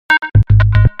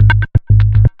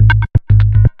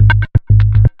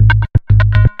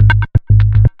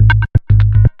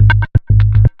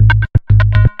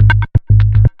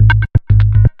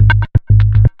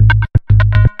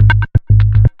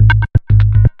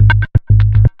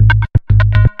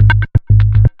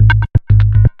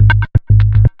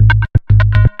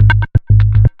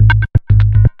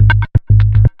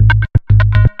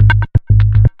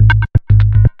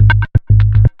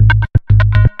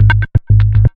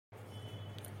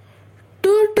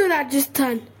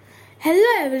Rajasthan. Hello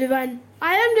everyone.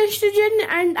 I am Jashn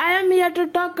and I am here to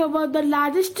talk about the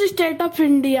largest state of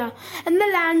India and the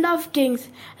land of kings,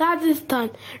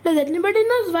 Rajasthan. Does anybody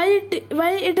know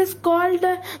why it is called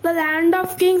the land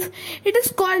of kings? It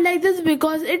is called like this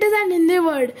because it is an Hindi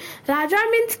word. Raja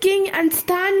means king and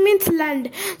Sthan means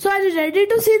land. So are you ready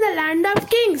to see the land of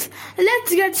kings?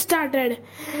 Let's get started.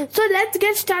 Let's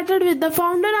get started with the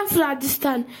founder of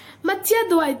Rajasthan. Matsya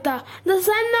Dwaita, the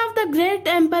son of the great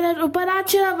emperor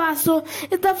Uparachira Vasu,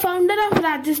 is the founder of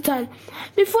Rajasthan.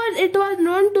 Before it was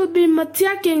known to be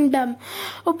Matsya kingdom.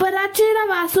 Uparachira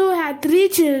Vasu had 3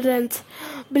 children,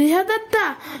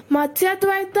 Brihadatta, Matsya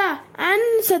Dwaita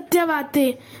and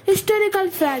Satyavati.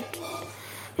 Historical fact.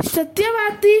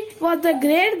 Satyavati was the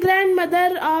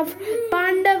great-grandmother of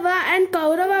Pandava and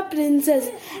Kaurava princes,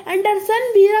 and her son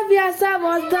Veeravyasa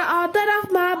was the author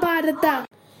of Mahabharata.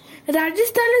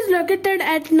 Rajasthan is located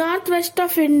at northwest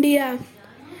of India.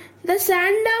 The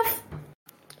sand of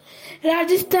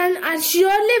Rajasthan are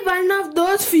surely one of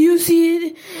those few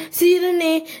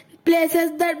serene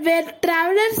places where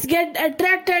travelers get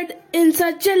attracted in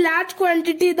such a large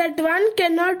quantity that one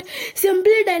cannot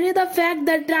simply deny the fact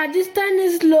that Rajasthan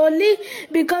is slowly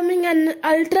becoming an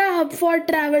ultra hub for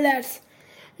travelers.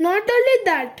 Not only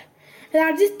that,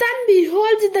 Rajasthan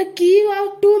beholds the key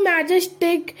of 2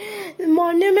 majestic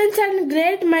monuments and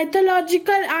great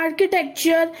mythological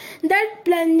architecture that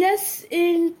plunges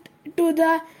into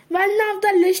the one of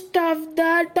the list of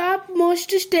the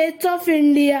topmost states of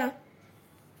India.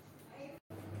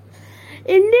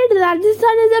 Indeed,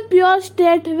 Rajasthan is a pure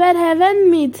state where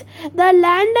heaven meets. The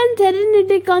land and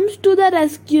serenity comes to the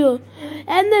rescue.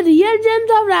 And the real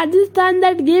gems of Rajasthan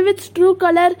that give its true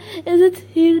color is its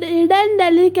hidden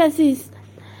delicacies.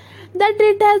 That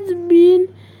it has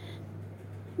been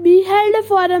beheld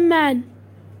for a man.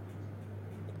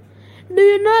 Do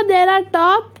you know there are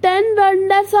top 10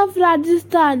 wonders of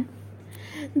Rajasthan?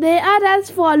 They are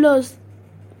as follows.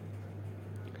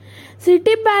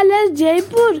 City Palace,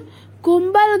 Jaipur,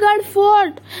 Kumbhalgarh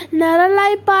Fort,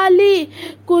 Naralai Pali,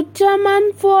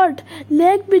 Kuchaman Fort,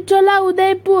 Lake Pichola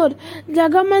Udaipur,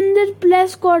 Jagamandir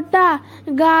Place Kota,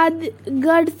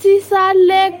 Gadsisar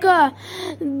Lake,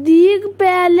 Deeg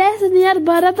Palace near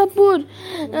Bharatapur,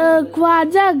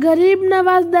 Khwaja Garib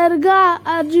Nawaz Dargah,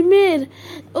 Ajmer,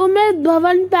 Umaid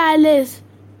Bhavan Palace.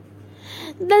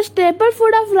 The staple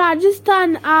food of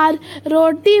Rajasthan are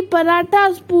roti,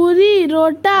 parathas, puri,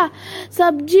 rota,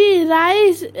 sabji,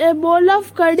 rice, a bowl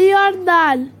of curry or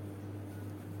dal.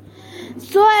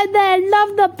 So at the end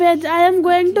of the page, I am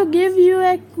going to give you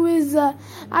a quiz.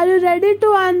 Are you ready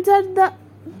to answer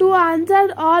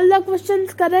all the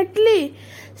questions correctly?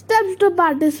 Steps to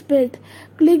participate.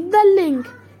 Click the link.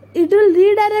 It will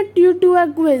redirect you to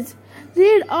a quiz.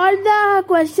 Read all the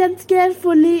questions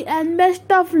carefully and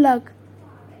best of luck.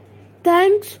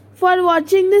 Thanks for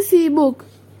watching this ebook.